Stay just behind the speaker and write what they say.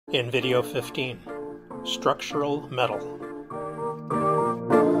In video 15, structural metal.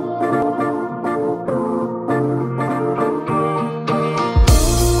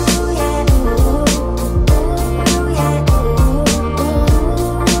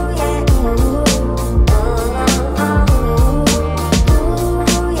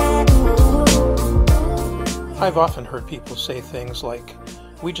 I've often heard people say things like,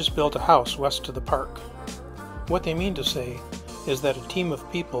 "We just built a house west of the park." What they mean to say is that a team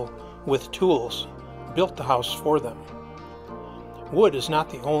of people with tools built the house for them. Wood is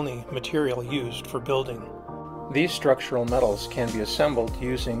not the only material used for building. These structural metals can be assembled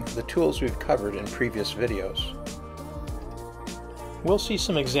using the tools we've covered in previous videos. We'll see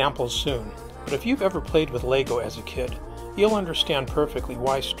some examples soon, but if you've ever played with Lego as a kid, you'll understand perfectly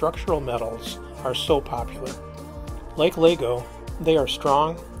why structural metals are so popular. Like Lego, they are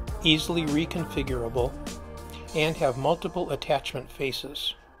strong, easily reconfigurable, and have multiple attachment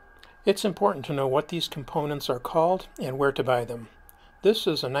faces. It's important to know what these components are called and where to buy them. This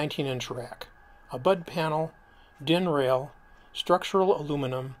is a 19-inch rack, a bud panel, din rail, structural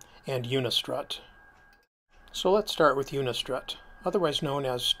aluminum, and unistrut. So let's start with unistrut, otherwise known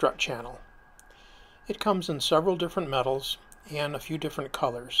as strut channel. It comes in several different metals and a few different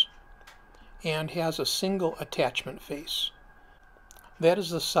colors, and has a single attachment face. That is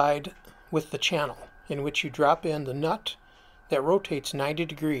the side with the channel, in which you drop in the nut that rotates 90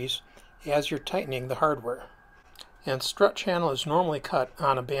 degrees as you're tightening the hardware. And strut channel is normally cut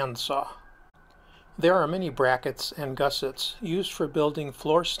on a bandsaw. There are many brackets and gussets used for building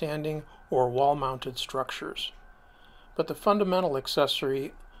floor standing or wall mounted structures. But the fundamental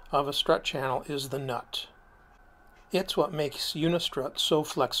accessory of a strut channel is the nut. It's what makes unistrut so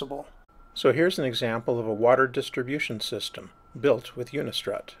flexible. So here's an example of a water distribution system built with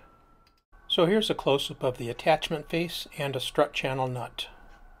unistrut. So here's a close-up of the attachment face and a strut channel nut.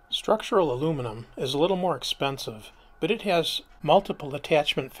 Structural aluminum is a little more expensive, but it has multiple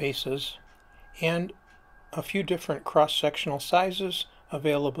attachment faces and a few different cross-sectional sizes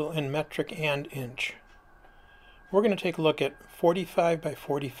available in metric and inch. We're going to take a look at 45 by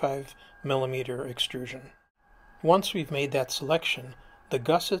 45 millimeter extrusion. Once we've made that selection, the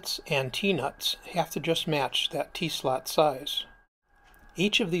gussets and T-nuts have to just match that T-slot size.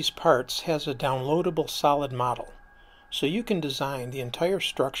 Each of these parts has a downloadable solid model, so you can design the entire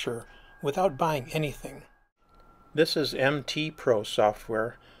structure without buying anything. This is MT Pro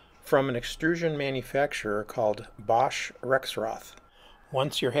software from an extrusion manufacturer called Bosch Rexroth.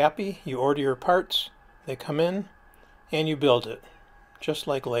 Once you're happy, you order your parts, they come in, and you build it, just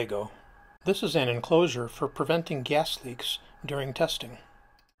like Lego. This is an enclosure for preventing gas leaks during testing.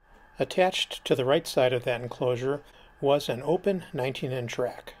 Attached to the right side of that enclosure was an open 19-inch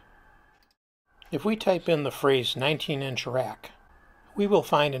rack. If we type in the phrase 19-inch rack, we will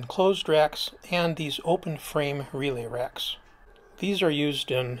find enclosed racks and these open frame relay racks. These are used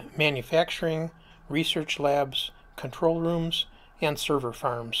in manufacturing, research labs, control rooms, and server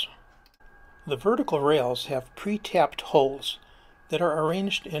farms. The vertical rails have pre-tapped holes that are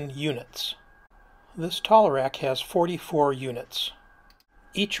arranged in units. This tall rack has 44 units.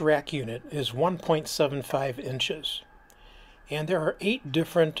 Each rack unit is 1.75 inches. And there are 8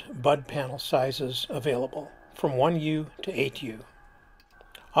 different bud panel sizes available, from 1U to 8U.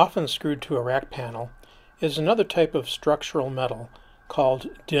 Often screwed to a rack panel is another type of structural metal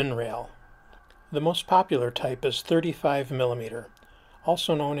called din rail. The most popular type is 35 millimeter,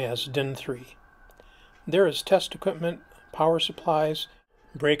 also known as din 3. There is test equipment, power supplies,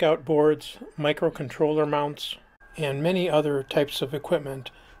 breakout boards, microcontroller mounts, and many other types of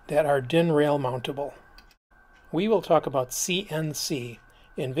equipment that are din rail mountable. We will talk about CNC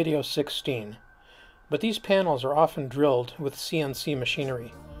in video 16, but these panels are often drilled with CNC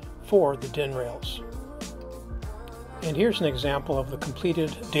machinery for the din rails. And here's an example of the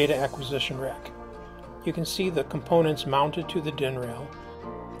completed data acquisition rack. You can see the components mounted to the din rail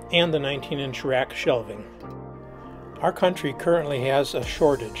and the 19-inch rack shelving. Our country currently has a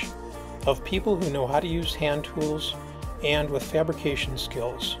shortage of people who know how to use hand tools and with fabrication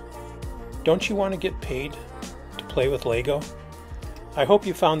skills. Don't you want to get paid to play with Lego? I hope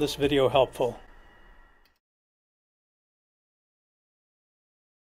you found this video helpful.